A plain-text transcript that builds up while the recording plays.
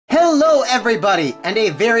Hello everybody, and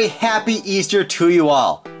a very happy Easter to you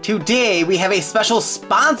all. Today we have a special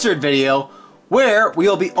sponsored video where we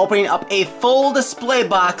will be opening up a full display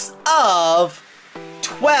box of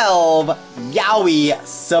 12 Yowie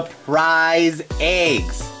surprise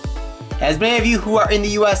eggs. As many of you who are in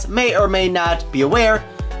the US may or may not be aware,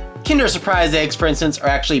 Kinder Surprise eggs, for instance, are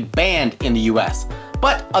actually banned in the US.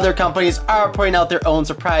 But other companies are putting out their own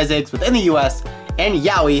surprise eggs within the US, and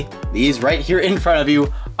Yowie, these right here in front of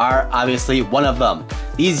you, are obviously one of them.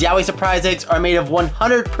 These Yowie surprise eggs are made of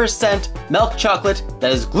 100% milk chocolate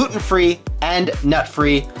that is gluten-free and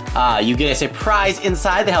nut-free. You get a surprise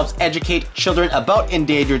inside that helps educate children about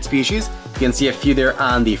endangered species. You can see a few there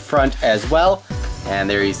on the front as well. And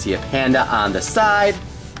there you see a panda on the side,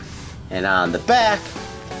 and on the back,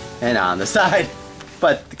 and on the side.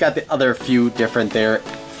 But got the other few different there,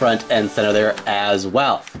 front and center there as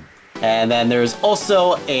well. And then there's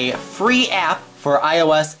also a free app for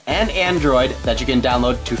iOS and Android that you can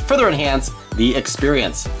download to further enhance the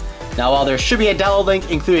experience. Now, while there should be a download link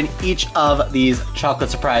included in each of these chocolate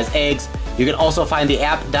surprise eggs, you can also find the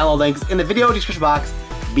app download links in the video description box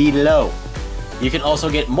below. You can also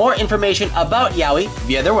get more information about Yowie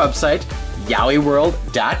via their website,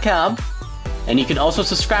 yowieworld.com, and you can also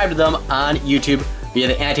subscribe to them on YouTube via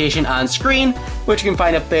the annotation on screen, which you can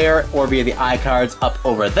find up there, or via the iCards up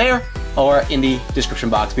over there, or in the description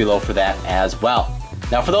box below for that as well.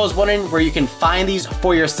 Now, for those wondering where you can find these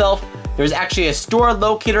for yourself, there's actually a store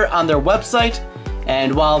locator on their website,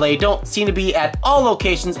 and while they don't seem to be at all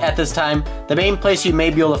locations at this time, the main place you may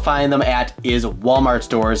be able to find them at is Walmart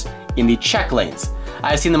stores in the check lanes.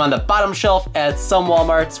 I've seen them on the bottom shelf at some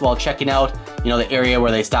Walmarts while checking out, the area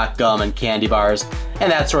where they stock gum and candy bars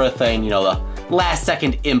and that sort of thing, the last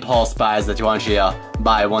second impulse buys that you want you to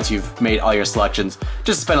buy once you've made all your selections,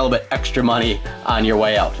 just to spend a little bit extra money on your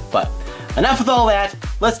way out. But enough with all that,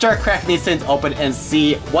 let's start cracking these things open and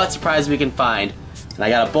see what surprise we can find. And I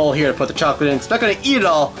got a bowl here to put the chocolate in, because I'm not going to eat it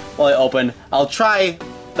all while I open. I'll try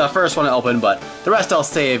the first one to open, but the rest I'll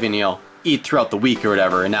save and, eat throughout the week or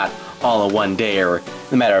whatever, and not all in one day or in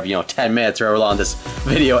a matter of, 10 minutes or however long this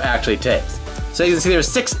video actually takes. So you can see there's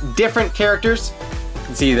 6 different characters. You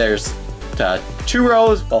can see there's 4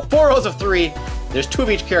 rows of 3. There's 2 of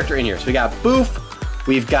each character in here. So we got Boof,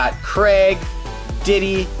 we've got Craig,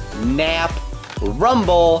 Diddy, Nap,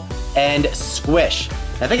 Rumble, and Squish.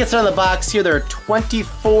 I think it's on the box here. There are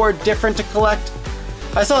 24 different to collect.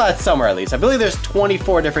 I saw that somewhere at least. I believe there's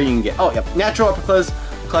 24 different you can get. Oh, yep, natural upperclays,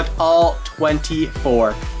 collect all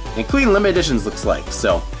 24, including limited editions looks like.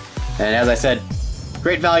 So, and as I said,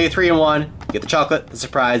 great value, 3 in 1. Get the chocolate, the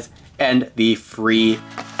surprise, and the free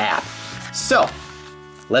app. So,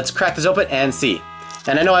 let's crack this open and see.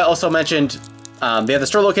 And I know I also mentioned they have the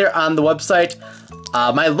store locator on the website.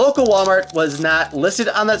 My local Walmart was not listed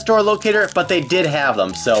on that store locator, but they did have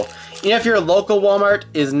them. So, if your local Walmart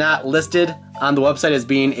is not listed on the website as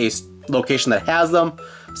being a location that has them,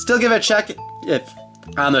 still give it a check if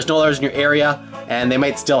there's no others in your area, and they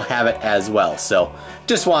might still have it as well. So,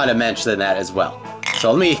 just wanted to mention that as well.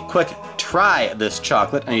 So let me quick try this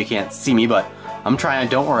chocolate. I know you can't see me, but I'm trying,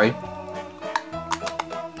 don't worry.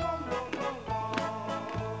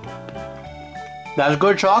 That's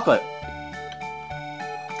good chocolate.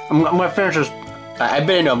 I'm gonna finish this. I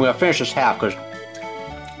bet you know I'm gonna finish this half because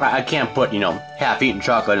I can't put, half-eaten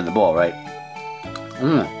chocolate in the bowl, right?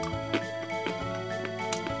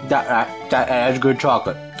 That is good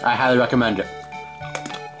chocolate. I highly recommend it.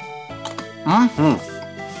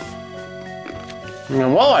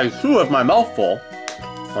 And while I chew with my mouth full,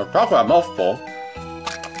 or talk with my mouth full,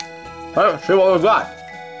 let's see what we've got.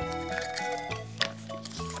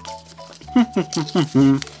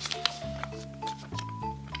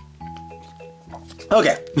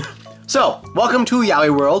 Okay, so welcome to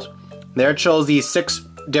Yowie World. There it shows the 6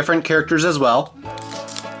 different characters as well.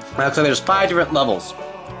 So there's 5 different levels.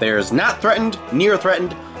 There's not threatened, near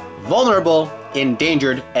threatened, vulnerable,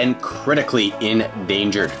 endangered, and critically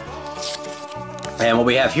endangered. And what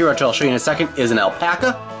we have here, which I'll show you in a second, is an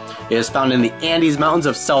alpaca. It is found in the Andes Mountains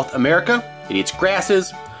of South America. It eats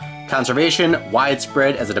grasses. Conservation,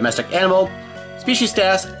 widespread as a domestic animal. Species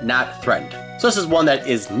status, not threatened. So this is one that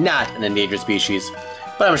is not an endangered species,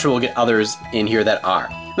 but I'm sure we'll get others in here that are.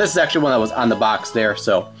 This is actually one that was on the box there,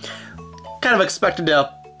 so kind of expected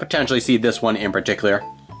to potentially see this one in particular.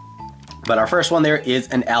 But our first one there is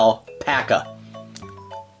an alpaca.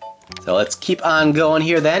 So let's keep on going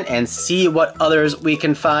here then and see what others we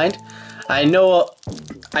can find. I know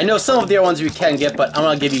some of the other ones we can get, but I'm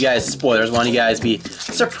gonna give you guys spoilers. I want you guys to be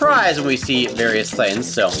surprised when we see various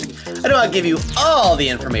things. So I don't want to give you all the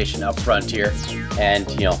information up front here, and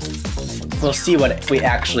we'll see what we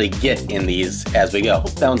actually get in these as we go.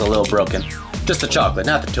 That one's a little broken. Just the chocolate,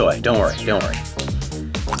 not the toy. Don't worry, don't worry.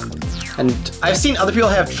 And I've seen other people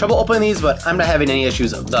have trouble opening these, but I'm not having any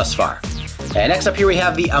issues thus far. And next up here we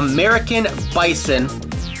have the American Bison.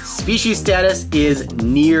 Species status is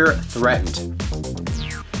near threatened.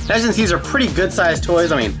 Now, since these are pretty good sized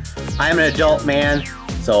toys, I mean, I'm an adult man,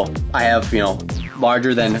 so I have, you know,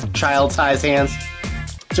 larger than child size hands.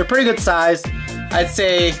 So they're pretty good size. I'd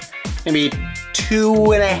say maybe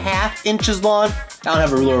 2.5 inches long. I don't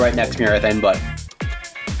have a ruler right next to me or anything, but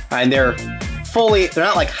and they're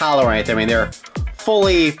not like hollow or anything. I mean, they're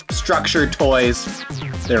fully structured toys.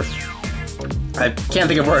 I can't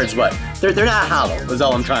think of words, but they're not hollow, is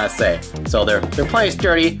all I'm trying to say. So they're plenty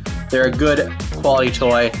sturdy. They're a good quality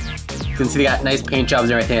toy. You can see they got nice paint jobs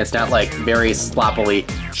and everything. It's not like very sloppily,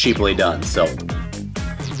 cheaply done. So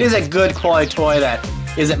it is a good quality toy that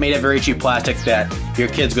isn't made of very cheap plastic that your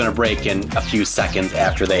kid's gonna break in a few seconds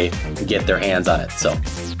after they get their hands on it. So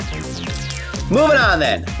moving on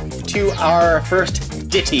then to our first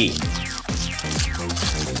ditty.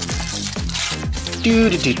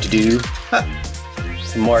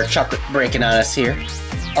 Some more chocolate breaking on us here.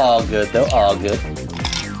 All good though, all good.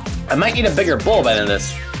 I might need a bigger bowl by the end of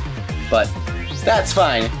this, but that's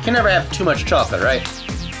fine. Can never have too much chocolate, right?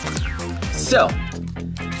 So,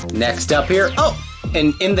 next up here, oh,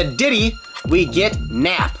 and in the ditty, we get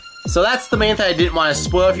Nap. So that's the main thing I didn't want to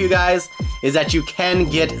spoil for you guys, is that you can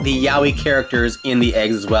get the Yowie characters in the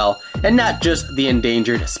eggs as well, and not just the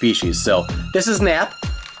endangered species. So this is Nap,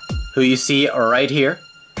 who you see right here.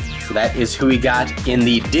 So that is who we got in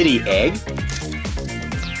the ditty egg.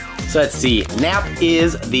 So let's see, Nap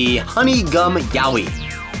is the honey gum Yowie.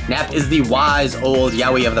 Nap is the wise old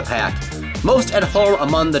Yowie of the pack, most at home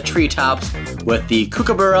among the treetops with the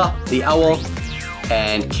kookaburra, the owl,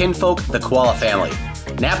 and kinfolk, the koala family.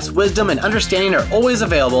 Nap's wisdom and understanding are always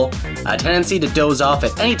available, a tendency to doze off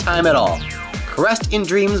at any time at all. Caressed in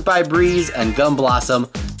dreams by breeze and gum blossom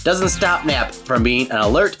doesn't stop Nap from being an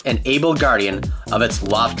alert and able guardian of its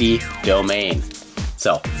lofty domain.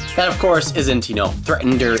 So, that of course isn't, you know,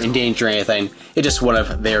 threatened or endangered or anything. It's just one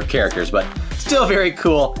of their characters, but still very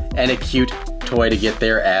cool and a cute toy to get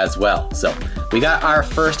there as well. So, we got our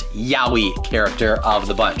first Yowie character of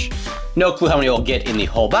the bunch. No clue how many we'll get in the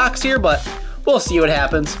whole box here, but we'll see what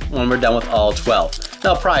happens when we're done with all 12. And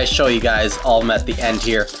I'll probably show you guys all of them at the end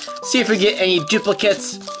here. See if we get any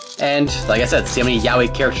duplicates, and like I said, see how many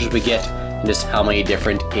Yowie characters we get, and just how many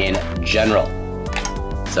different in general.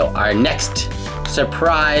 So our next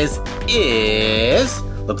surprise is,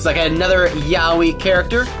 looks like another Yowie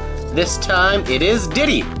character. This time it is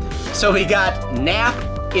Diddy. So we got Nap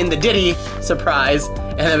in the Diddy surprise,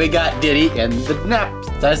 and then we got Diddy in the Nap.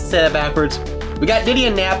 Did I say that backwards? We got Diddy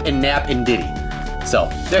and Nap in Diddy. So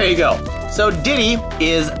there you go. So Diddy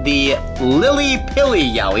is the lily-pilly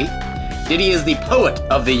Yowie. Diddy is the poet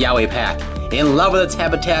of the Yowie pack. In love with its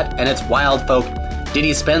habitat and its wild folk,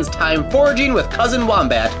 Diddy spends time foraging with cousin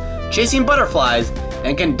Wombat, chasing butterflies,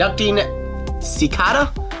 and conducting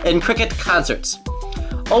cicada and cricket concerts.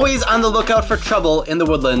 Always on the lookout for trouble in the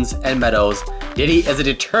woodlands and meadows, Diddy is a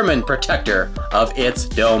determined protector of its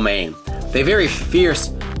domain. With a very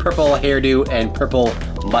fierce purple hairdo and purple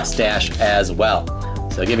mustache as well.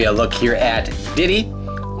 So I'll give you a look here at Diddy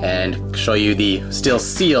and show you the still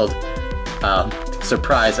sealed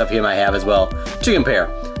surprise up here I have as well to compare.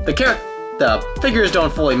 The figures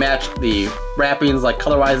don't fully match the wrappings like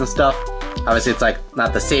color-wise and stuff. Obviously it's like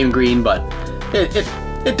not the same green, but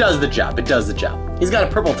it does the job. It does the job. He's got a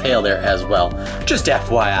purple tail there as well, just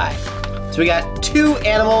FYI. So we got 2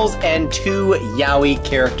 animals and 2 Yowie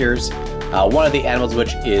characters. One of the animals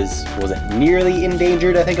which is, was it nearly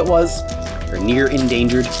endangered, I think it was? Or near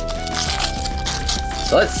endangered.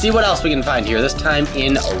 So let's see what else we can find here, this time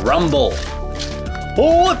in Rumble.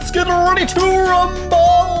 Oh, let's get ready to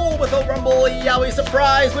rumble with a Rumble Yowie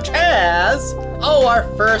surprise, which has, oh, our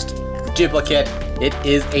first duplicate. It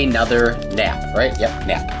is another Nap, right? Yep,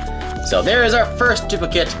 Nap. So there is our first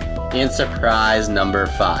duplicate in surprise number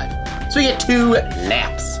 5. So we get 2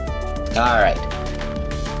 Naps. All right.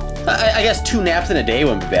 I guess 2 naps in a day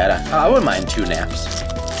wouldn't be bad. I wouldn't mind 2 naps.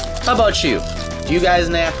 How about you? Do you guys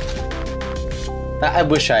nap? I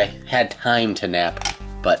wish I had time to nap,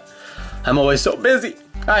 but I'm always so busy.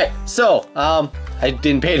 All right, so I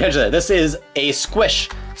didn't pay attention to that. This is a Squish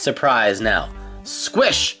surprise now.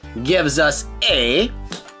 Squish gives us a,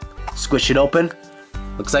 squish it open.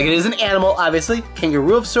 Looks like it is an animal, obviously.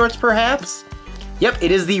 Kangaroo of sorts, perhaps? Yep,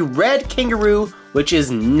 it is the red kangaroo, which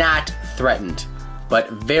is not threatened, but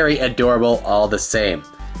very adorable all the same.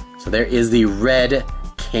 So there is the red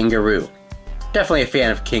kangaroo. Definitely a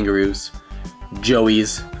fan of kangaroos.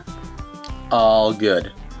 Joeys. All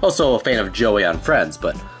good. Also a fan of Joey on Friends,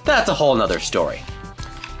 but that's a whole nother story.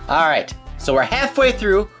 Alright, so we're halfway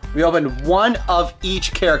through. We opened one of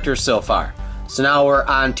each character so far. So now we're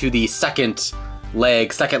on to the second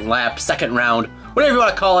leg, second lap, second round, whatever you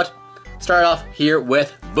want to call it. Start off here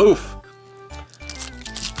with Boof.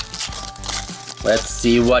 Let's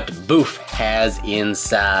see what Boof has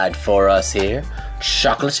inside for us here.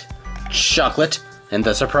 Chocolate, chocolate, and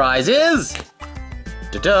the surprise is...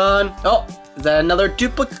 Da-dun! Oh, is that another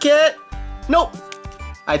duplicate? Nope.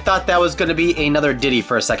 I thought that was gonna be another Diddy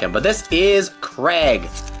for a second, but this is Craig.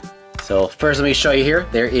 So first let me show you here.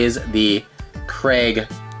 There is the Craig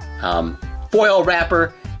foil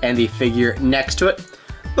wrapper and the figure next to it.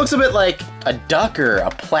 Looks a bit like a duck or a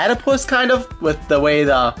platypus kind of, with the way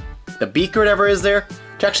the beak or whatever is there.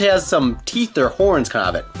 It actually has some teeth or horns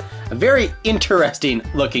kind of it. A very interesting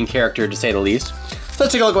looking character to say the least. So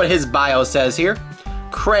let's take a look at what his bio says here.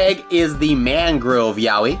 Craig is the mangrove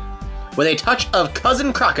Yowie. With a touch of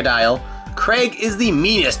cousin crocodile, Craig is the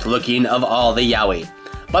meanest looking of all the Yowie.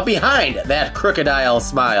 But behind that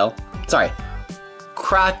crocodilical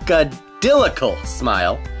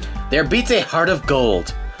smile, there beats a heart of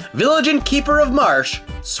gold. Village and keeper of marsh,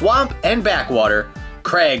 swamp and backwater,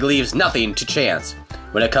 Craig leaves nothing to chance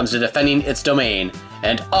when it comes to defending its domain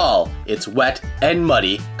and all its wet and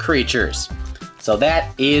muddy creatures. So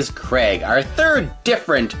that is Craig, our third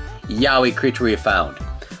different Yowie creature we found.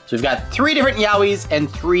 So we've got 3 different Yowies and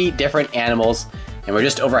 3 different animals, and we're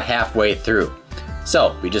just over halfway through.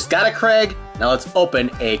 So we just got a Craig, now let's open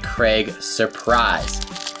a Craig surprise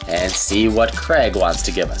and see what Craig wants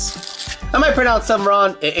to give us. I might pronounce some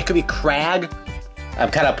wrong, it could be Crag. I'm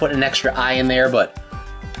kind of putting an extra I in there, but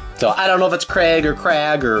so I don't know if it's Craig or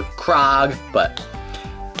Crag or Krog, but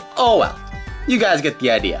oh well. You guys get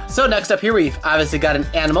the idea. So next up here, we've obviously got an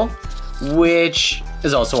animal, which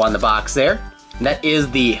is also on the box there. And that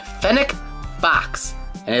is the Fennec Fox,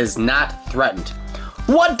 and it is not threatened.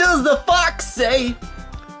 What does the fox say?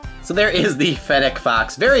 So there is the Fennec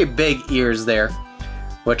Fox. Very big ears there,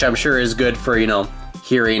 which I'm sure is good for, you know,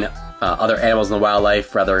 hearing other animals in the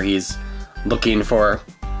wildlife, whether he's looking for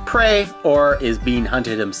prey or is being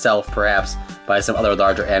hunted himself, perhaps, by some other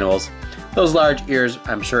larger animals. Those large ears,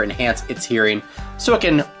 I'm sure, enhance its hearing, so it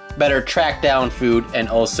can better track down food and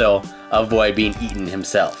also avoid being eaten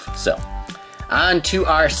himself. So, on to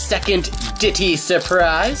our second Ditty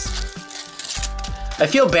surprise. I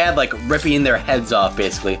feel bad like ripping their heads off,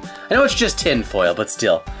 basically. I know it's just tin foil, but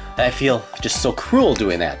still, I feel just so cruel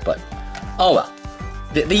doing that, but oh well.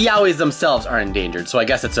 The Yowies themselves aren't endangered, so I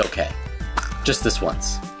guess it's okay. Just this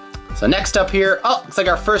once. So next up here, oh, looks like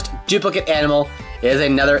our first duplicate animal is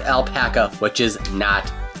another alpaca, which is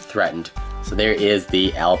not threatened. So there is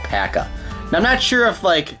the alpaca. Now I'm not sure if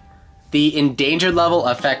like the endangered level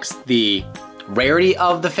affects the rarity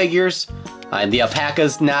of the figures. And the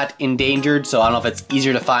alpaca's not endangered, so I don't know if it's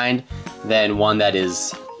easier to find than one that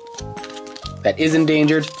is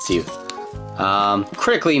endangered. Let's see.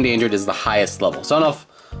 Critically endangered is the highest level. So I don't know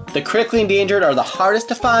if the critically endangered are the hardest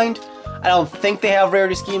to find. I don't think they have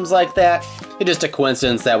rarity schemes like that. It's just a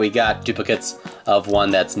coincidence that we got duplicates of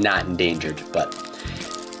one that's not endangered, but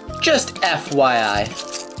just FYI.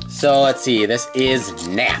 So let's see, this is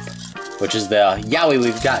Nap, which is the Yowie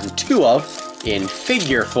we've gotten 2 of in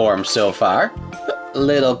figure form so far. A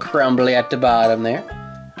little crumbly at the bottom there.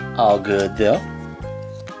 All good though.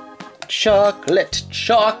 Chocolate,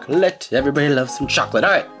 chocolate. Everybody loves some chocolate.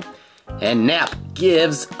 All right. And Nap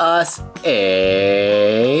gives us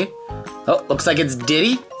a... oh, looks like it's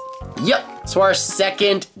Diddy. Yep, so our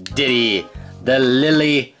second Diddy, the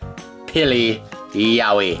Lily Pilly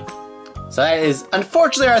Yowie. So that is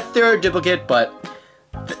unfortunately our third duplicate, but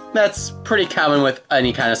that's pretty common with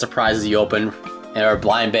any kind of surprises you open, or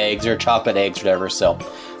blind bags or chocolate eggs or whatever, so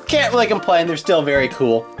can't really complain, they're still very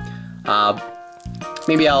cool.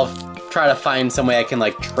 Maybe I'll try to find some way I can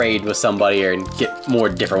like trade with somebody and get more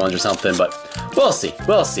different ones or something, but we'll see,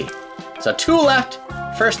 we'll see. So 2 left.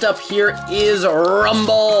 First up here is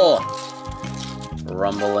Rumble.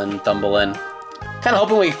 Rumbling, thumbling. Kind of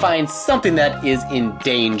hoping we find something that is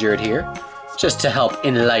endangered here, just to help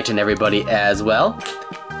enlighten everybody as well.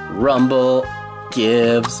 Rumble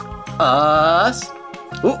gives us...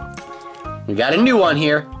 ooh, we got a new one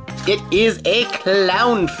here. It is a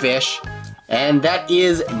clownfish, and that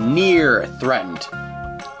is near threatened.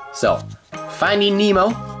 So, Finding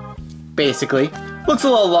Nemo, basically. Looks a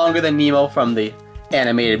little longer than Nemo from the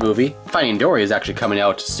animated movie. Finding Dory is actually coming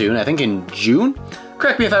out soon, I think in June.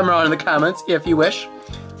 Correct me if I'm wrong in the comments if you wish.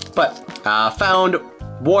 But found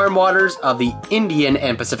warm waters of the Indian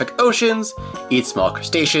and Pacific Oceans, eats small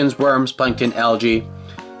crustaceans, worms, plankton, algae,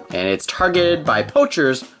 and it's targeted by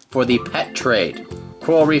poachers for the pet trade.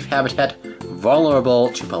 Coral reef habitat vulnerable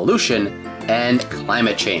to pollution and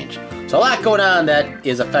climate change. So a lot going on that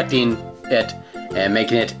is affecting it and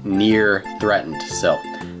making it near threatened. So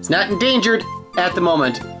it's not endangered at the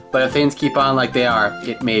moment, but if things keep on like they are,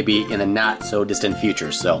 it may be in the not so distant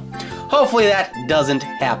future. So hopefully that doesn't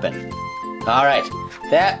happen. All right,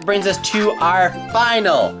 that brings us to our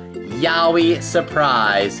final Yowie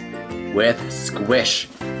surprise with Squish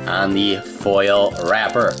on the foil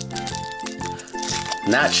wrapper.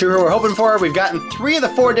 Not sure who we're hoping for. We've gotten 3 of the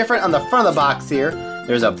 4 different on the front of the box here.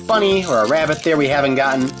 There's a bunny or a rabbit there we haven't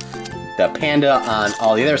gotten. The panda on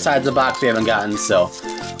all the other sides of the box we haven't gotten. So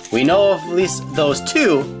we know of at least those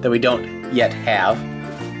 2 that we don't yet have.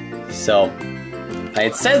 So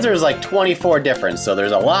it says there's like 24 different. So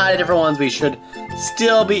there's a lot of different ones we should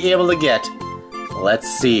still be able to get. Let's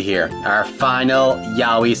see here. Our final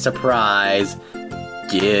Yowie surprise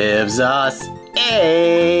gives us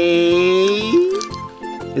a...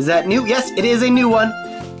 Is that new? Yes, it is a new one.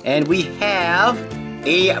 And we have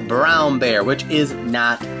a brown bear, which is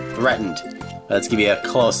not threatened. Let's give you a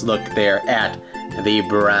close look there at the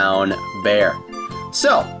brown bear.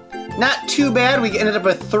 So, not too bad. We ended up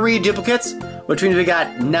with 3 duplicates, which means we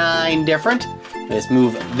got 9 different. Let's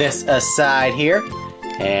move this aside here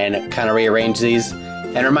and kind of rearrange these.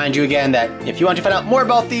 And remind you again that if you want to find out more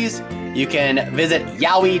about these, you can visit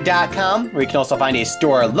yowie.com, where you can also find a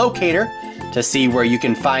store locator to see where you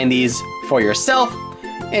can find these for yourself.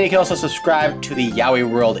 And you can also subscribe to the Yowie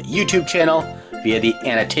World YouTube channel via the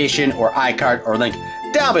annotation or iCard or link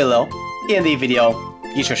down below in the video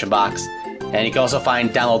description box. And you can also find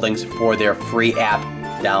download links for their free app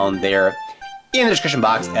down there in the description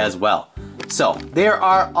box as well. So there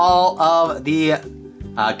are all of the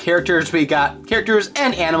characters we got, characters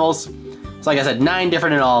and animals. So like I said, 9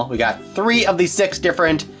 different in all. We got 3 of the 6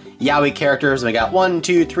 different Yowie characters, and we got 1,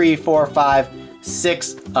 2, 3, 4, 5,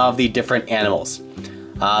 6 of the different animals.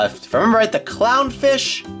 If I remember right, the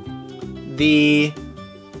clownfish, the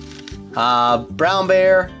brown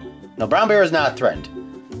bear, no, brown bear is not threatened.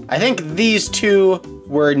 I think these 2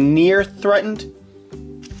 were near threatened.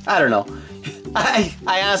 I don't know. I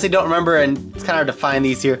honestly don't remember, and it's kind of hard to find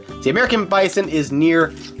these here. The American bison is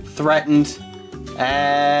near threatened,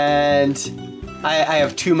 and I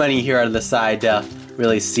have too many here out of the side to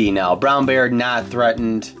really see now. Brown bear, not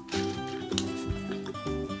threatened.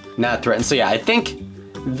 Not threatened. So yeah, I think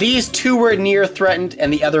these 2 were near threatened,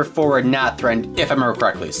 and the other 4 were not threatened, if I remember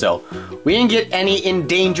correctly. So we didn't get any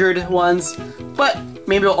endangered ones, but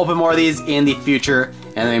maybe we'll open more of these in the future,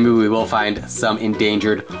 and then maybe we will find some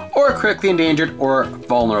endangered, or critically endangered, or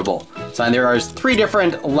vulnerable. So there are 3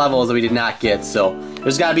 different levels that we did not get, so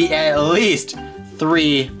there's got to be at least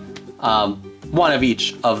 3, 1 of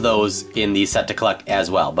each of those in the set to collect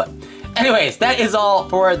as well. But anyways, that is all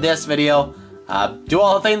for this video. Do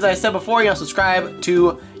all the things I said before, subscribe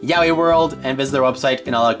to Yowie World and visit their website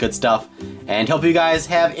and all that good stuff. And hope you guys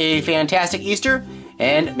have a fantastic Easter,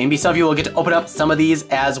 and maybe some of you will get to open up some of these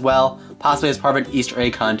as well, possibly as part of an Easter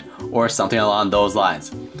egg hunt or something along those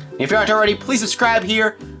lines. And if you aren't already, please subscribe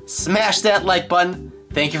here, smash that like button.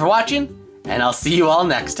 Thank you for watching, and I'll see you all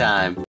next time.